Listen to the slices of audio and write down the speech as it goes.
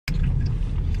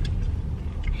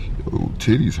Oh,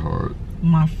 titties hard.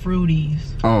 My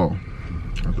fruities. Oh,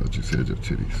 I thought you said your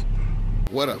titties.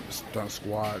 What up, Stunt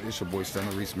Squad? It's your boy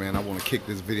Stunner Reese, man. I want to kick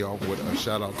this video off with a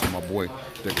shout out to my boy,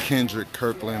 the Kendrick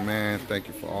Kirkland, man. Thank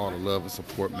you for all the love and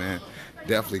support, man.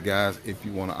 Definitely, guys, if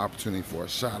you want an opportunity for a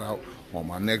shout out on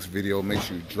my next video, make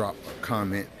sure you drop a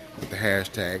comment with the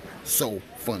hashtag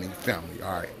SoFunnyFamily.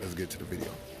 All right, let's get to the video.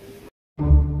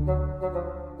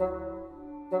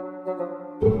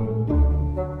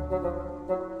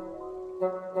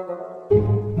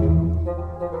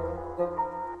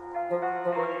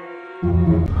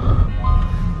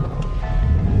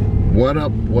 What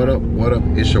up, what up, what up?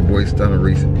 It's your boy Stunner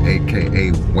Reese,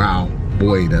 aka Wow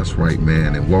Boy. That's right,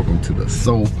 man. And welcome to the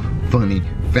So Funny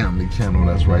Family channel.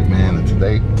 That's right, man. And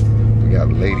today we got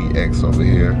Lady X over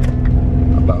here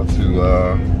about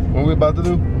to what we about to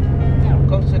do?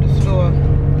 Go to the store.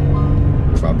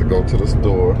 We're about to go to the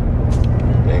store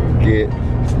and get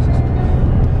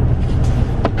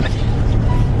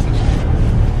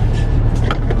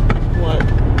What?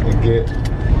 and get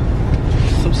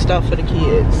Some stuff for the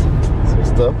kids.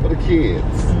 some stuff for the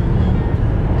kids.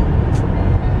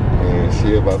 And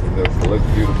she about to just look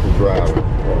beautiful driving.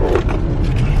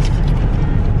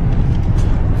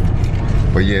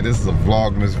 But yeah, this is a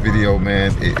Vlogmas video,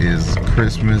 man. It is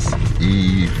Christmas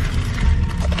Eve.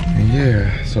 And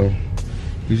yeah, so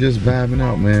we just vibing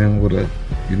out, man, with a,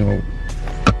 you know,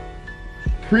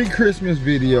 pre-Christmas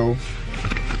video.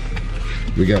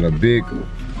 We got a big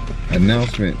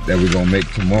announcement that we're gonna make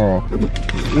tomorrow.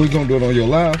 We're gonna do it on your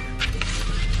live.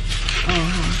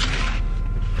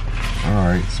 All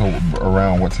right, so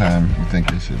around what time you think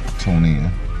they should tune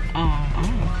in?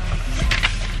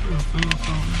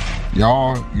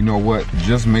 Y'all, you know what?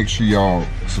 Just make sure y'all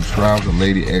subscribe to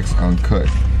Lady X Uncut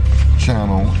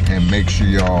channel and make sure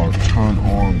y'all turn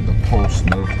on the post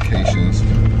notifications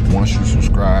once you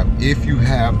subscribe. If you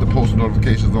have the post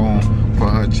notifications on for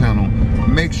her channel,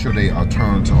 make sure they are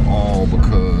turned to all,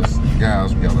 because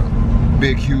guys, we got a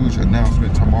big huge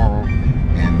announcement tomorrow,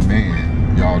 and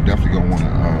man, y'all definitely gonna want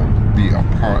to be a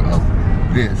part of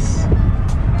this.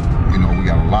 You know, we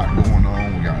got a lot going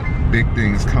on, we got big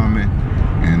things coming,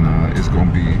 and it's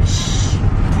gonna be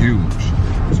huge.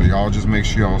 So y'all just make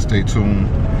sure y'all stay tuned.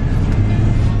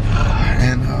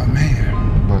 And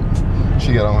man, but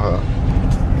she got on her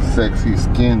sexy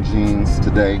skin jeans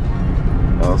today.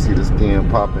 Y'all see the skin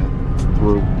popping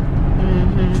through.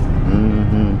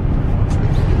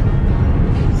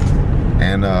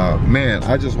 And man,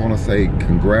 I just want to say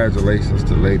congratulations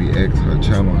to Lady X. Her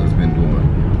channel has been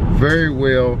doing very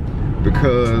well,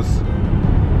 because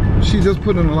she just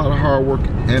put in a lot of hard work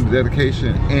and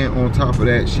dedication, and on top of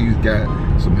that, she's got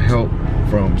some help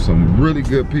from some really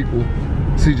good people.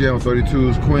 CJ on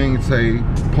 32's, Queen Tay,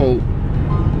 Pope,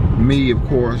 me, of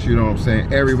course, you know what I'm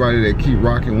saying, everybody that keep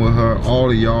rocking with her, all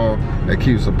of y'all that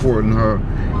keep supporting her,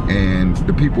 and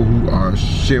the people who are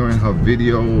sharing her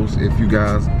videos. If you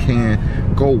guys can,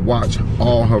 go watch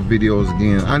all her videos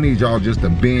again. I need y'all just to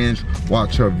binge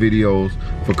watch her videos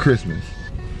for Christmas.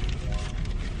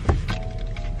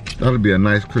 That'll be a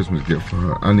nice Christmas gift for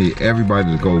her. I need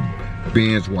everybody to go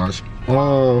binge watch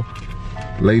all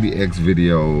Lady X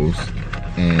videos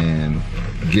and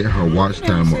get her watch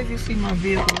time up. You see my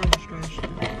vehicle registration.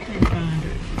 I can't find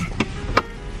it.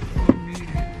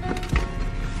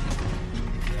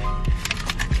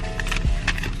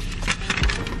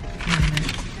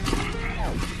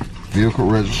 Vehicle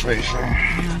registration. Yeah,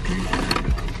 I can't find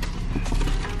it.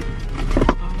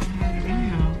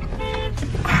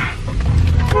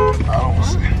 I don't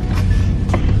see.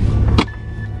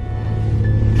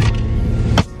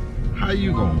 How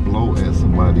you gonna blow at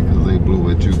somebody because they blew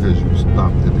at you because you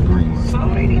stopped at the green light? So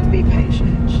they need to be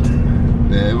patient.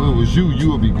 Yeah, if it was you,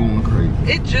 you would be going crazy.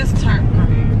 It just turned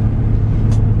green.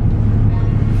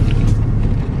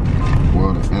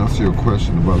 Well, to answer your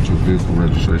question about your vehicle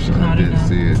registration, I did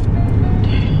say it.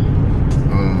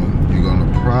 You're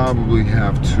gonna probably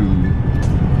have to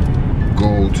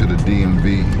go to the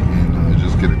DMV and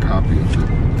just get a copy of it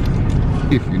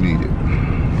if you need it.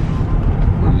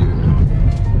 But yeah,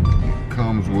 it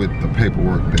comes with the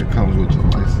paperwork that comes with your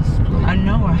license plate. I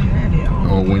know I had it.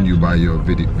 Or when you buy your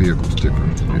vehicle sticker.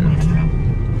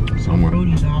 Yeah. Somewhere.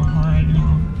 Fruities all hard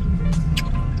now.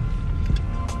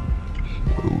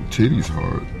 Oh, titties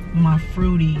hard. My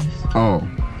fruities. Oh,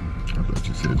 I thought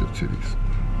you said your titties.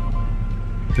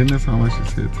 Didn't that sound like she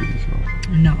said titties hard?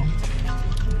 No.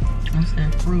 I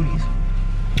said fruities.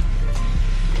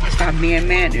 Stop being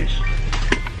mannish.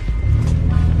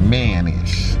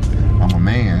 Mannish. I'm a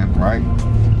man, right?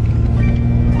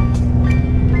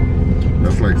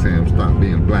 That's like saying stop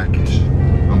being blackish.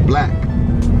 I'm black.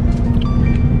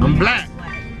 I'm black.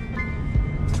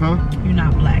 huh? You're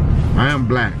not black. I am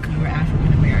black. You're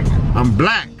African American. I'm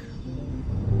black.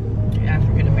 You're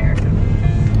African American.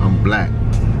 I'm black.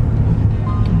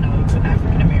 No, you're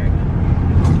African American.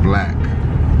 I'm black.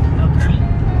 Okay.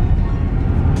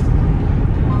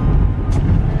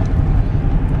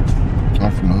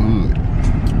 I'm from the hood.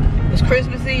 It's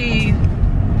Christmas Eve.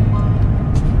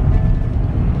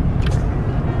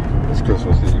 It's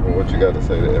Christmas Eve. What you got to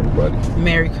say to everybody?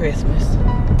 Merry Christmas,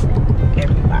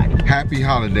 everybody. Happy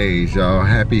holidays, y'all.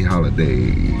 Happy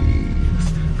holidays.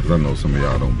 Because I know some of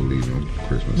y'all don't believe in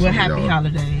Christmas. Well, happy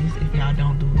holidays if y'all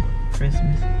don't do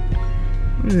Christmas.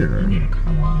 Yeah. I need a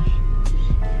car wash.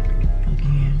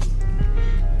 Again.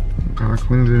 I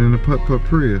cleaned it in the Putt-Putt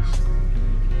Prius.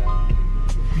 I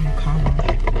need a car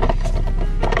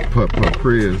wash. Putt-Putt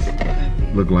Prius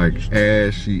look like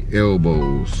ashy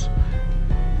elbows.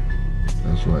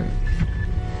 That's right.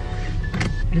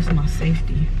 This is my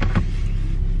safety.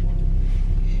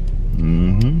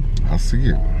 Mm-hmm. I see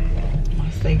it. My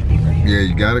safety right here. Yeah,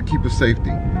 you gotta keep a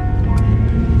safety.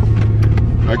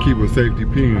 I keep a safety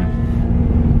pin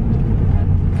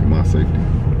for my safety.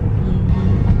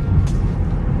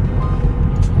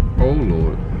 Oh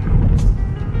Lord.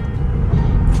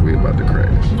 We about to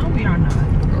crash. No, we are not.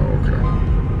 Oh, okay.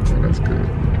 Oh, that's good.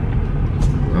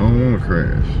 I don't want to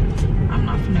crash. I'm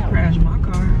not finna crash my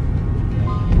car.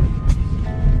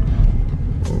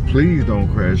 Well, please don't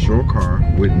crash your car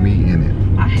with me in it.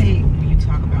 I hate when you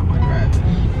talk about my driving.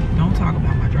 Don't talk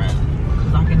about my driving,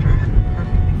 because I can drive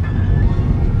perfectly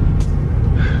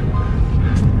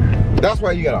fine. That's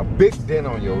why you got a big dent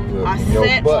on your hood. I your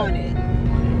sat butt. on it.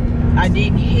 I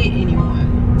didn't hit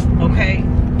anyone, okay?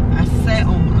 I sat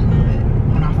on my hood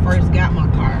when I first got my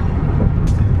car.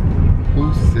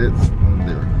 Who sits on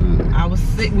their hood?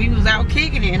 We was out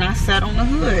kicking it and I sat on the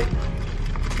hood.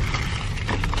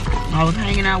 I was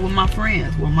hanging out with my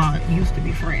friends. Well, my used to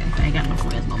be friends. I ain't got no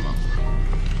friends no more.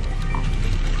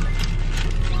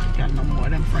 Got no more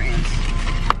of them friends.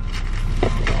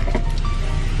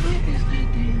 What is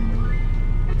that damn?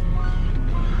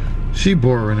 She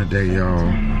boring today,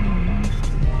 y'all.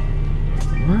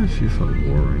 Why is she so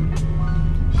boring?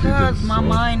 Because my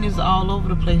mind is all over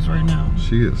the place right now.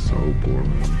 She is so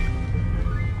boring.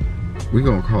 We're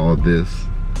gonna call this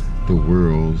the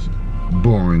world's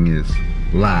boringest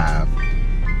live.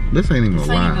 This ain't even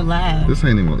live. This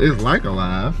ain't even, it's like a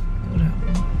live.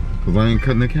 Whatever. Cause I ain't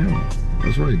cutting the camera.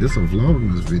 That's right, this is a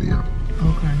vlogmas video.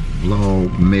 Okay.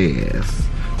 Vlog mess.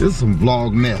 This is some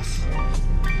vlog mess.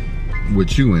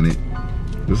 With you in it.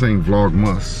 This ain't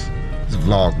vlogmas. It's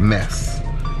vlog mess.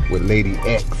 With Lady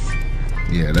X.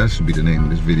 Yeah, that should be the name of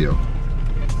this video.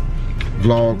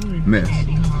 Vlog mess.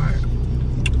 Hard.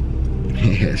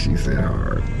 Yeah, she said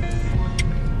hard.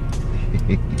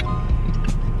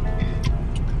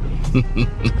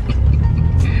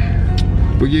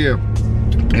 But yeah,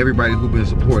 everybody who been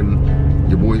supporting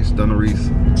your boy Stunna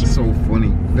Reese So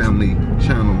Funny Family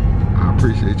channel, I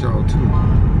appreciate y'all too.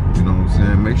 You know what I'm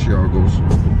saying? Make sure y'all go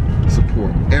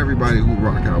support everybody who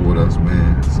rock out with us,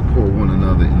 man. Support one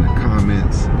another in the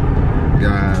comments.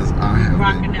 Guys, I have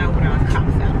rocking out with our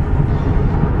cocks out.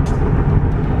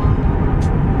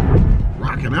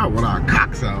 Rocking out with our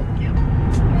cocks out? Yep.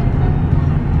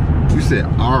 You said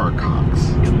our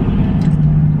cocks.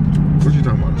 What you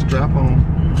talking about? A strap on?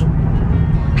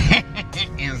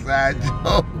 Inside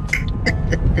joke.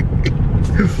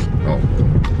 Oh.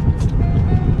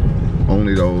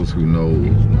 Only those who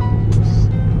knows.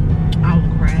 I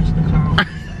will crash the car.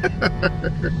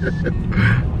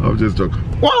 I'm just joking.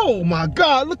 Whoa, my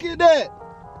God, look at that.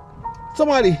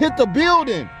 Somebody hit the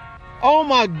building. Oh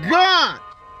my God.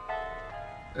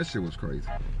 That shit was crazy.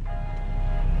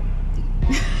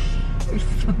 It's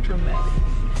so dramatic.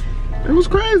 It was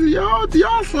crazy, y'all.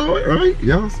 Y'all saw it, right?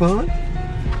 Y'all saw it.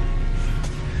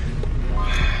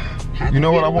 You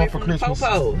know what I want for Christmas?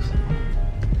 I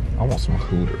want some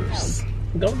Hooters.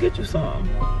 Go get you some.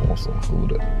 I want some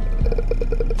Hooters.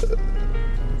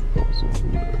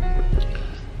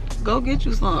 Go get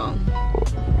you some.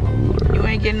 You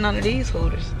ain't getting none of these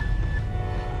Hooters.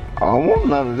 I don't want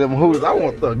none of them Hooters. I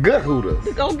want the good Hooters.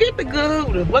 Go get the good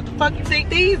Hooters. What the fuck you think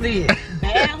these is?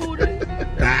 Bad Hooters?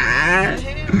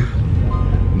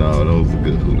 No, those are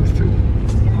good Hooters too.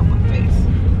 Get out my face.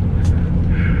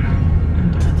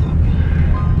 I'm done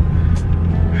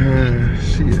talking.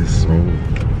 She is so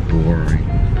boring.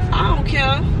 I don't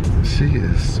care. She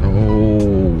is so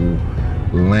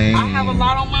lame. I have a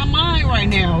lot on my mind right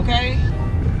now, okay?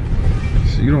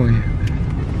 You don't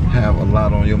have a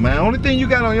lot on your mind. Only thing you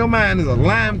got on your mind is a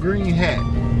lime green hat.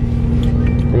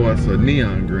 Or it's a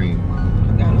neon green.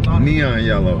 I got a lot neon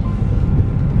yellow.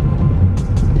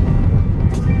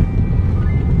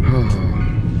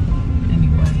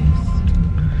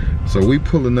 So we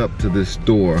pulling up to this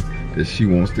store that she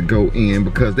wants to go in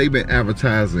because they've been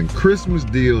advertising Christmas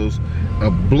deals,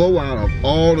 a blowout of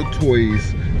all the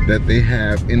toys that they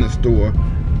have in the store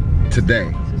today.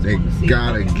 They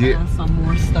gotta get some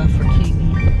more stuff for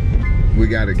Kingy. We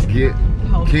gotta get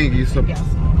Kingy some. Got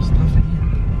some more stuff in here.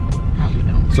 How we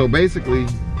doing? So basically,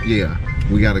 yeah,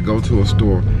 we gotta go to a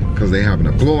store because they having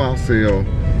a blowout sale,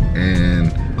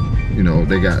 and you know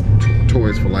they got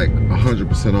toys for like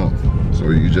 100% off. So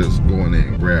you just go in there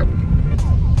and grab them.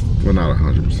 Well, not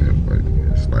 100%, but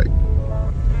it's like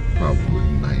probably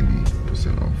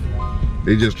 90% off.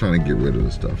 They just trying to get rid of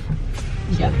the stuff.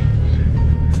 Yeah.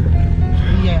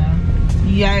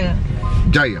 Yeah.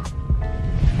 Jaya.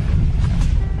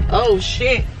 Oh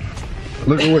shit.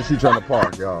 Look at what she trying to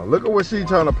park, y'all. Look at what she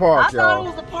trying to park, y'all. I thought it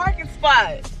was a parking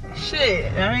spot.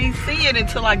 Shit, I ain't see it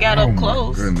until I got up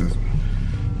close. Oh my goodness.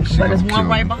 But there's one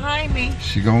right behind me.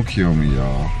 She gonna kill me,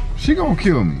 y'all. She gonna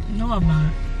kill me. No, I'm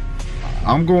not.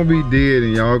 I'm gonna be dead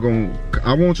and y'all gonna,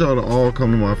 I want y'all to all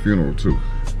come to my funeral too.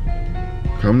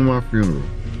 Come to my funeral.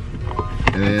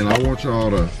 And I want y'all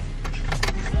to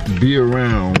be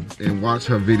around and watch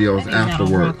her videos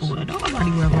afterwards.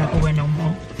 Nobody wear Rockaway no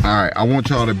more. Alright, I want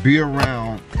y'all to be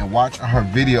around and watch her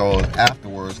videos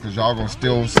afterwards because y'all gonna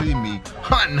still see me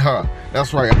hunting her.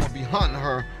 That's right, I'm gonna be hunting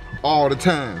her all the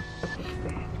time.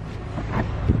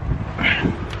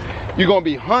 You're gonna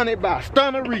be hunted by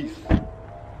Stunner Reese.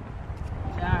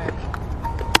 Alright.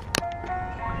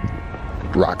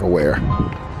 Rockaware.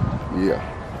 Yeah.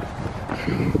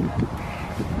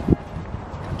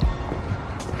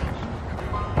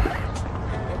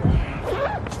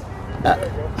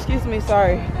 Excuse me,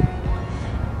 sorry.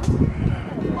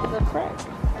 It was a crack.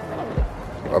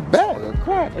 A bag of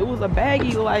crack. It was a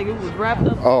baggie, like it was wrapped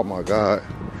up. Oh my God.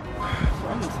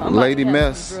 Somebody Lady had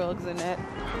Mess. some drugs in that.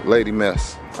 Lady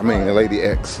Mess. I mean, Lady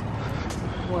X.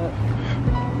 What?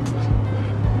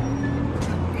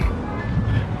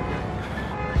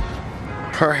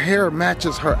 Her hair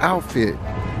matches her outfit.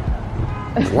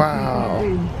 Wow.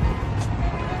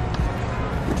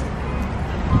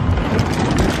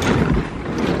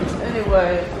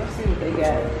 Anyway, let's see what they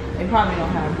got. They probably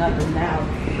don't have nothing now.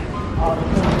 All the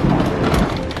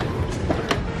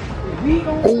we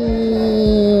gonna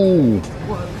Ooh.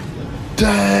 what?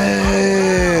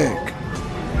 Dang.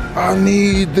 I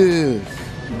need this.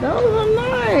 Those are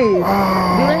nice.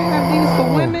 Oh. Do they have these for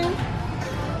women?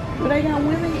 Do they got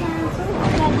women kind too? I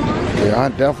want one. Yeah, I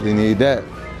definitely need that.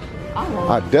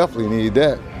 I definitely need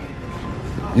that.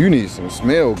 You need some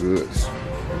smell goods.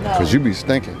 No. Cause you be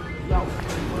stinking.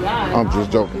 I'm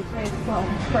just joking.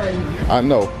 I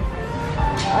know.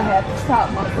 I had to stop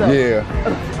myself. Yeah.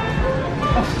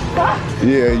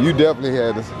 Yeah, you definitely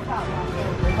had this.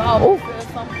 Oh.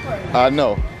 I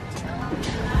know.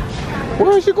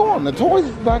 Where is she going? The toys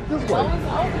is back this way.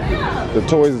 The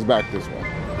toys is back this way.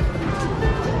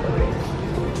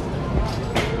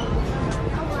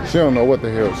 She don't know what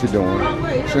the hell she doing.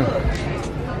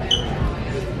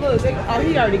 Look,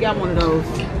 he already got one of those.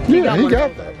 He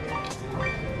got that.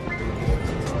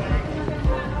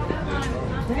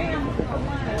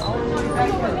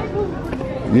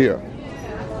 Yeah.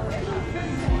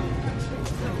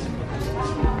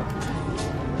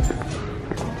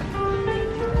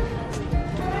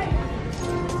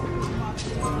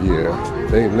 Yeah,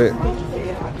 they lit.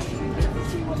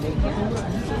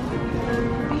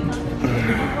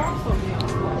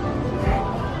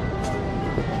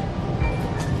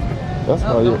 That's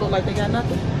how don't look like they got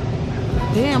nothing.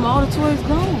 Damn, all the toys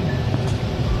gone.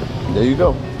 There you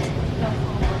go.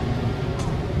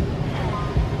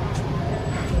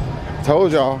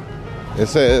 Told y'all, it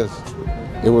says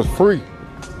it was free.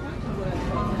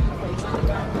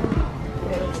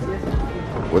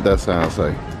 What that sign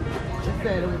say? It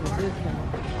said it was a discount.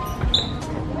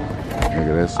 Look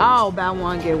at that. I'll buy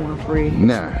one, get one free.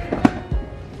 Nah.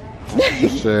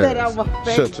 Shut your That ass. on my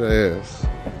face. Shut your ass.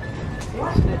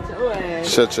 Shut your ass.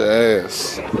 Shut your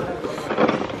ass.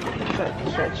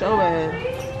 Shut your ass.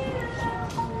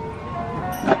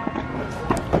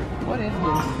 What is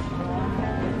this?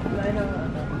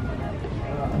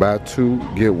 Buy two,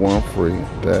 get one free.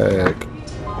 Dag.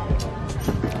 I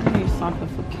need something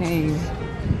for King.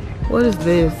 What is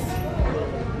this?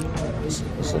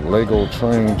 It's a Lego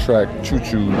train track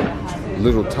choo-choo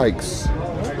little tykes.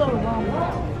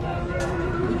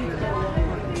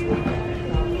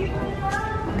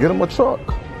 Get him a truck. A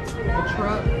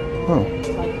truck? Huh.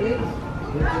 Like this?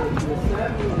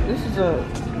 This is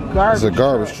a garbage It's a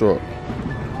garbage truck.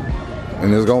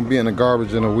 And it's gonna be in the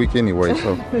garbage in a week anyway,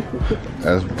 so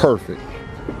that's perfect.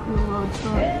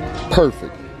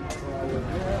 Perfect.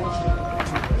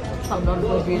 talking about it's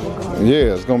gonna be in the garbage.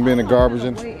 Yeah, it's gonna be in the garbage.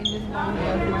 And Wait in this long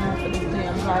ass line for this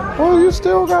damn garbage. well, you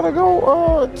still gotta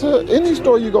go to any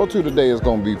store you go to today is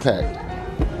gonna be packed.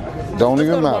 Don't Let's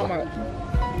even go to matter. Walmart.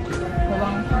 Hold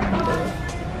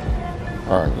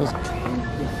on. All right, let's.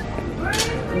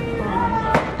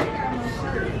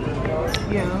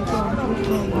 Yeah, I'm going to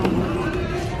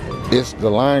Walmart. It's the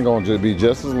line gonna just be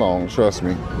just as long. Trust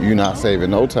me, you're not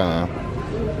saving no time.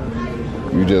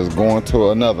 You just going to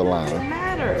another line. Doesn't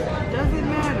matter. Doesn't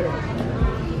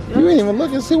matter. You ain't even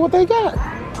look and see what they got.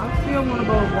 I still want to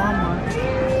go to Walmart.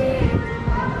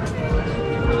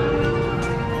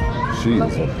 She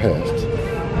is a pest.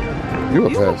 You a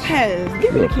You a pest. pest.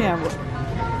 Give me the camera.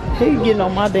 He getting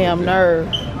on my damn nerve.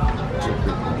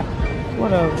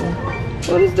 Whatever.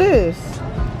 What is this?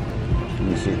 Let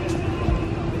me see.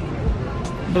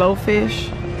 Blowfish.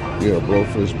 Yeah,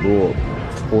 blowfish blow up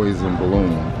poison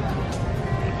balloon.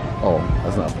 Oh,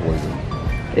 that's not poison.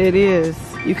 It is.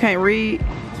 You can't read.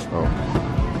 Oh,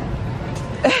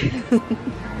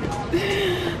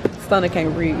 Stunner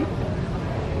can't read.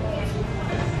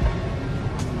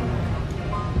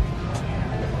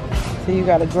 So you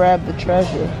gotta grab the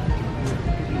treasure.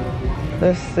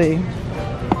 Let's see.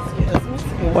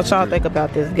 What y'all think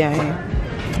about this game?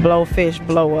 Blowfish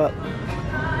blow up.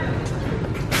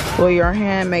 Will your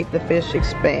hand make the fish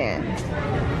expand?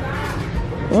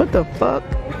 What the fuck?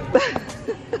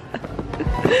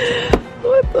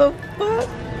 What the fuck?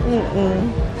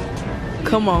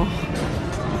 Come on.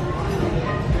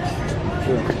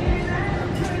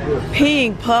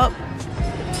 Peeing pup.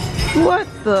 What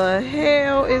the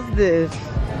hell is this?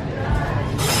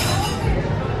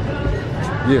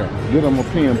 yeah. Get them a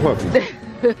peeing puppy.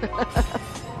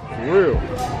 For real.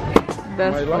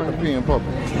 That's I like a funny. peeing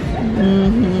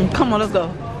puppy. Come on, let's go.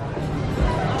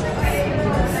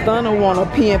 Stunner want a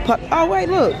peeing pup. Oh wait,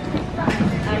 look.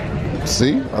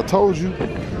 See, I told you.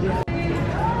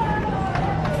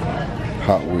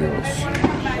 Hot Wheels.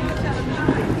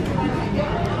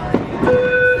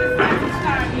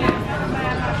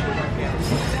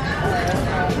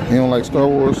 You don't like Star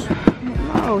Wars?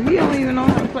 No, he don't even know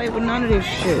how to play with none of this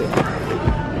shit.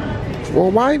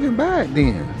 Well, why even buy it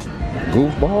then?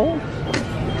 Goofball?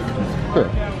 Huh.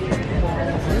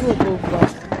 You a goofball.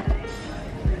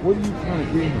 What are you trying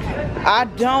to get him? I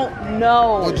don't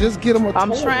know. Well, just get him a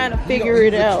I'm toy. trying to He figure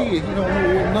don't- it he's a out. kid. He don't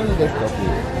know what none of that stuff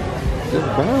is. Just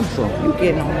buy him something. You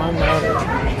getting on my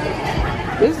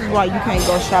nerves. This is why you can't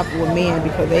go shopping with men,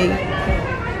 because they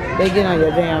get on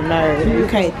your damn nerves. You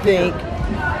can't think.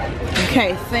 You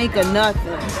can't think of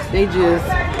nothing. They just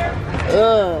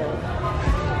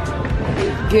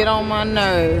get on my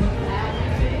nerves.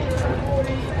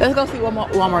 Let's go see what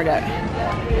Walmart got.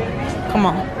 Come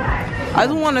on. I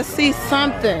just want to see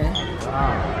something.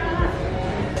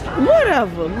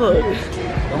 Whatever. Look.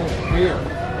 Don't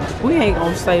care. We ain't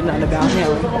gonna say nothing about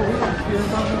him.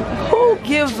 Who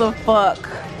gives a fuck?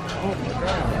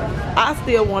 I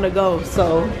still want to go,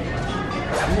 so.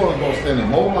 You want to go stand in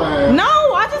more line? No,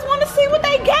 I just want to see what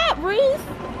they got, Reese.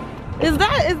 Is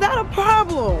that a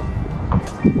problem?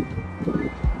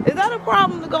 Is that a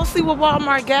problem to go see what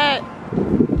Walmart got?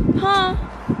 Huh?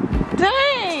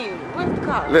 Dang. Where's the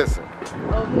car? Listen,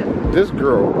 Over here. this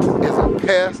girl is a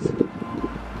pest.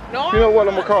 No, You know what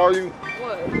I'm gonna call you?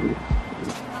 What?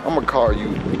 I'm gonna call you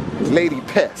Lady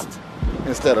Pest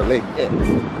instead of Lady X.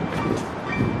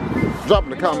 Drop in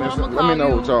the comments. I'ma Let me know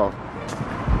call what y'all.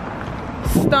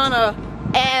 Stunner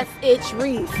ass itch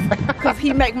Reese. Cause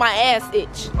he make my ass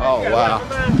itch. Oh wow.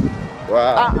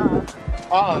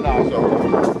 Wow. No,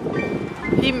 so.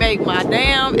 He make my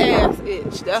damn ass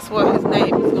itch. That's what his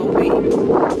name is gonna be.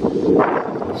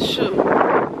 Shoot.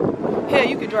 Here,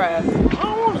 you can drive. I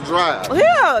don't want to drive.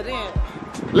 Yeah, then.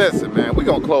 Listen, man, we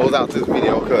gonna close out this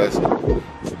video because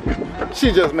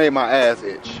she just made my ass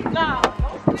itch. Nah,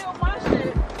 don't steal my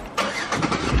shit.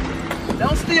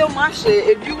 Don't steal my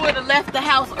shit. If you would have left the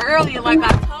house earlier, like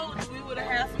I told you, we would have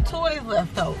had some toys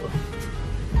left over.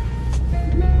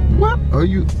 What are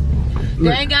you?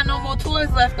 They ain't got no more toys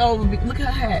left over. Look at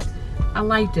her hat. I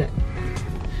like that.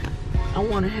 I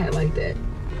want a hat like that.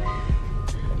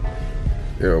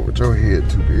 Yeah, but your head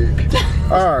too big.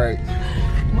 All right.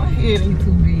 My head ain't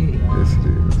too big. Yes, it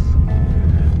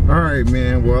is. All right,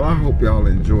 man. Well, I hope y'all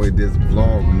enjoyed this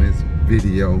Vlogmas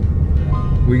video.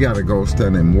 We gotta go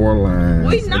stand in more lines.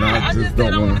 We not. I just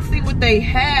said I want to see what they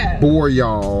have. bore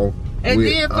y'all And with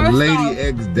then a first Lady off,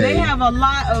 X they Day. have a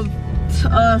lot of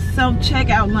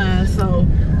self-checkout lines, so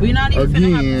we're not even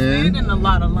finna have to Again. stand in a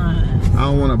lot of lines. I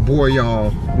don't want to bore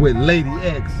y'all with Lady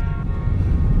X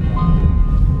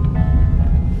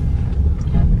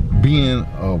being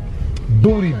a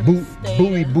Booty,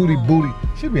 booty.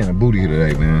 She be in a booty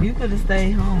today, man. You could have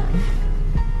stayed home.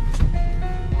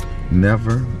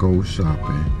 Never go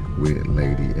shopping with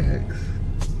Lady X.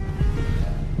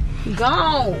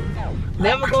 Gone.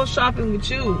 Never go shopping with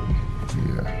you.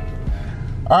 Yeah.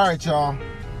 All right, y'all.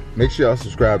 Make sure y'all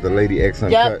subscribe to Lady X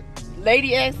Uncut. Yep.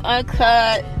 Lady X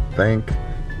Uncut. Thank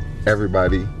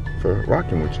everybody for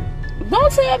rocking with you.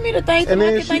 Don't tell me to thank them. And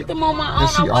I then can thank them on my own. and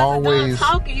she I wasn't always- done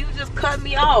talking. You just cut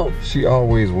me off. She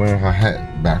always wearing her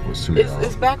hat backwards too, y'all.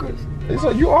 It's backwards. It's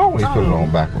like you always put it Oh.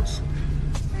 on backwards.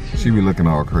 She be looking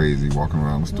all crazy, walking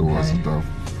around the stores and stuff.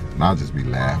 And I'll just be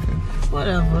laughing.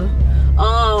 Whatever.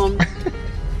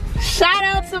 Shout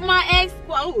out to my ex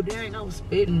squad. Oh, dang, I was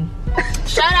spitting.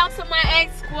 Shout out to my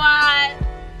ex squad.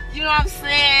 You know what I'm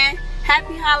saying?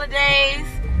 Happy holidays.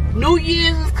 New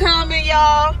Year's is coming,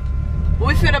 y'all.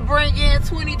 We finna bring in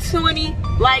 2020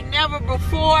 like never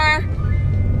before.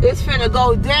 It's finna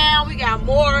go down. We got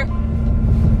more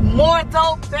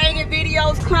dope banging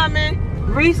videos coming.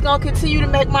 Reese gonna continue to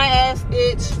make my ass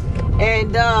itch.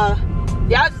 And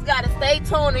y'all just gotta stay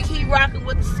tuned and keep rocking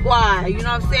with the squad. You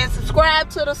know what I'm saying? Subscribe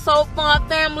to the So Fun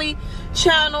Family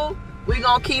channel. We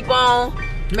gonna keep on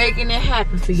making it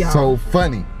happen for y'all. So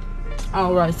funny.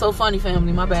 All right, So Funny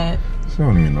Family, my bad. She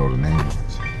don't even know the name of it.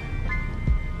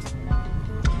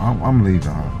 I'm leaving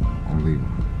her. I'm leaving.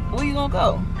 Where you gonna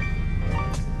go?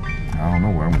 I don't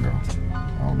know where I'm gonna go.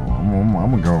 I don't know.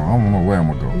 I'm gonna go. I don't know where I'm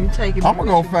gonna go. You take it. I'm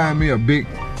gonna go find me a big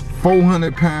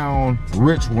 400-pound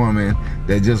rich woman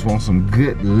that just wants some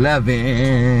good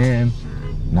loving.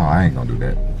 No, I ain't gonna do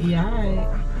that. Yeah, all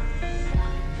right.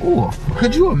 Ooh,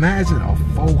 could you imagine a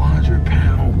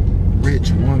 400-pound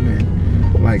rich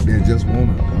woman like that just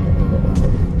want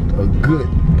a good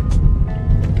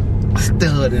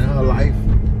stud in her life?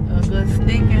 A good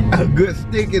sticking. A good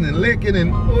sticking and licking and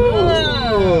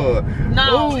ooh.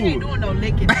 No, Ooh. we ain't doing no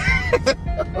licking.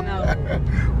 No.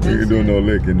 We ain't doing no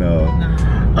licking now.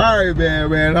 No. Alright,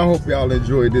 man. I hope y'all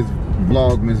enjoyed this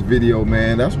Vlogmas video,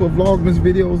 man. That's what Vlogmas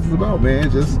videos is about, man.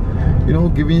 Just, you know,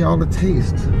 giving y'all a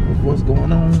taste of what's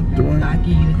going on during Knock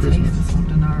you